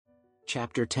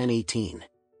Chapter 10:18.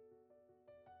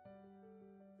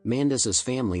 Mendez's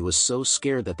family was so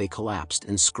scared that they collapsed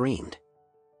and screamed.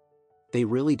 They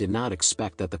really did not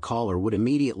expect that the caller would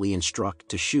immediately instruct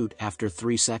to shoot after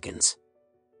 3 seconds.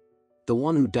 The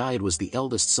one who died was the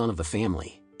eldest son of the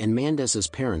family, and Mendez's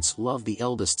parents loved the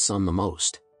eldest son the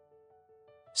most.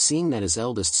 Seeing that his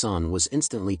eldest son was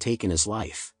instantly taken his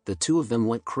life, the two of them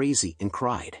went crazy and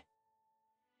cried.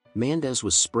 Mendez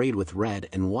was sprayed with red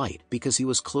and white because he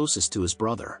was closest to his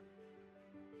brother.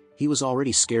 He was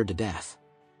already scared to death.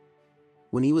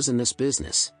 When he was in this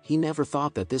business, he never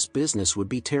thought that this business would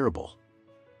be terrible.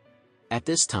 At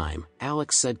this time,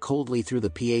 Alex said coldly through the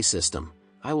PA system,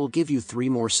 "I will give you 3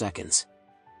 more seconds.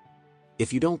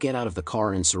 If you don't get out of the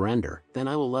car and surrender, then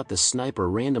I will let the sniper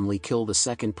randomly kill the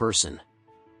second person."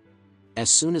 As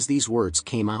soon as these words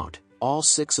came out, all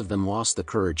 6 of them lost the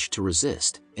courage to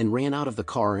resist, and ran out of the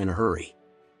car in a hurry.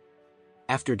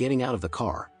 After getting out of the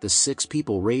car, the 6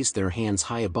 people raised their hands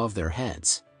high above their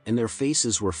heads, and their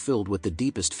faces were filled with the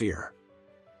deepest fear.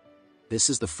 This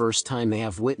is the first time they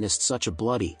have witnessed such a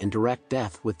bloody and direct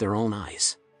death with their own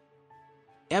eyes.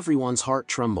 Everyone's heart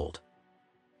trembled.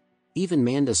 Even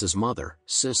Mendez's mother,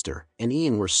 sister, and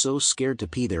Ian were so scared to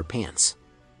pee their pants.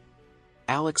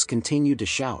 Alex continued to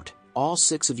shout, "All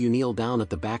 6 of you kneel down at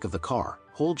the back of the car,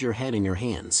 hold your head in your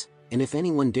hands, and if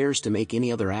anyone dares to make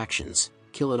any other actions,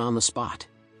 kill it on the spot."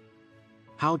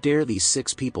 How dare these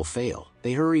 6 people fail?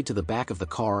 They hurried to the back of the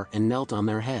car and knelt on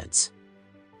their heads.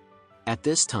 At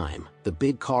this time, the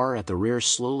big car at the rear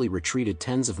slowly retreated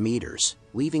tens of meters,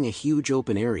 leaving a huge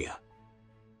open area.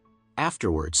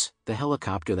 Afterwards, the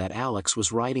helicopter that Alex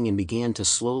was riding in began to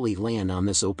slowly land on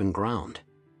this open ground.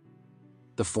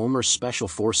 The former special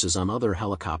forces on other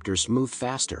helicopters moved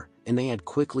faster, and they had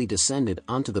quickly descended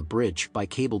onto the bridge by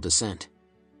cable descent.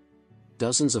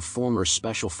 Dozens of former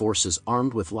special forces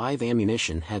armed with live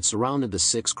ammunition had surrounded the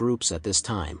 6 groups at this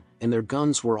time, and their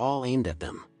guns were all aimed at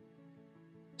them.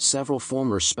 Several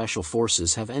former special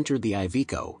forces have entered the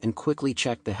Iveco and quickly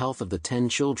checked the health of the 10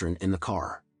 children in the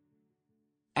car.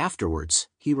 Afterwards,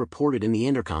 he reported in the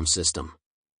intercom system,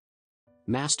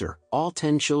 "Master, all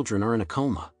 10 children are in a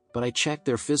coma, but I checked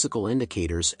their physical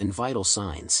indicators and vital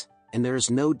signs, and there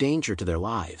is no danger to their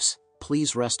lives.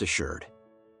 Please rest assured."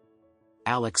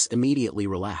 Alex immediately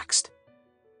relaxed.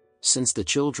 Since the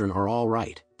children are all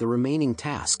right, the remaining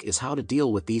task is how to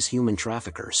deal with these human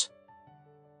traffickers.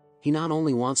 He not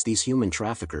only wants these human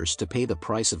traffickers to pay the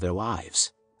price of their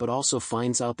lives, but also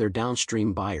finds out their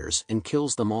downstream buyers and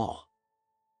kills them all.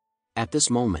 At this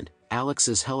moment,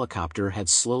 Alex's helicopter had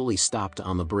slowly stopped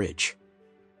on the bridge.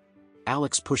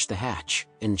 Alex pushed the hatch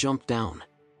and jumped down.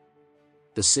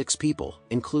 The 6 people,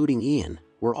 including Ian,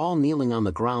 were all kneeling on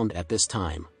the ground at this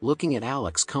time, looking at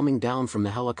Alex coming down from the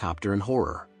helicopter in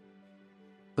horror.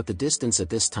 But the distance at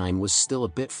this time was still a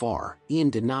bit far.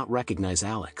 Ian did not recognize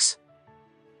Alex.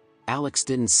 Alex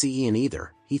didn't see Ian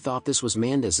either. He thought this was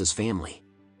Mendez's family.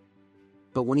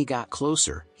 But when he got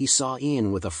closer, he saw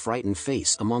Ian with a frightened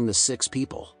face among the 6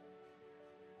 people.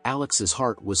 Alex's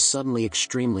heart was suddenly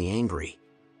extremely angry.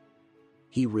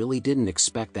 He really didn't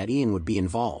expect that Ian would be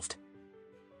involved.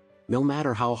 No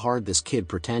matter how hard this kid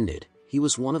pretended, he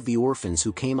was one of the orphans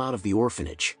who came out of the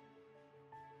orphanage.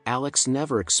 Alex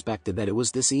never expected that it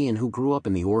was this Ian who grew up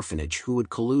in the orphanage who would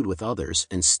collude with others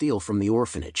and steal from the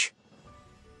orphanage.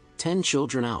 10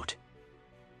 children out.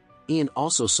 Ian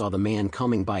also saw the man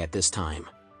coming by at this time.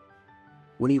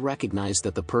 When he recognized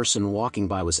that the person walking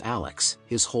by was Alex,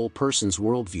 his whole person's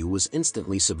worldview was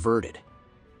instantly subverted.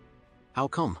 How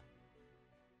come?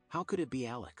 How could it be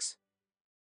Alex?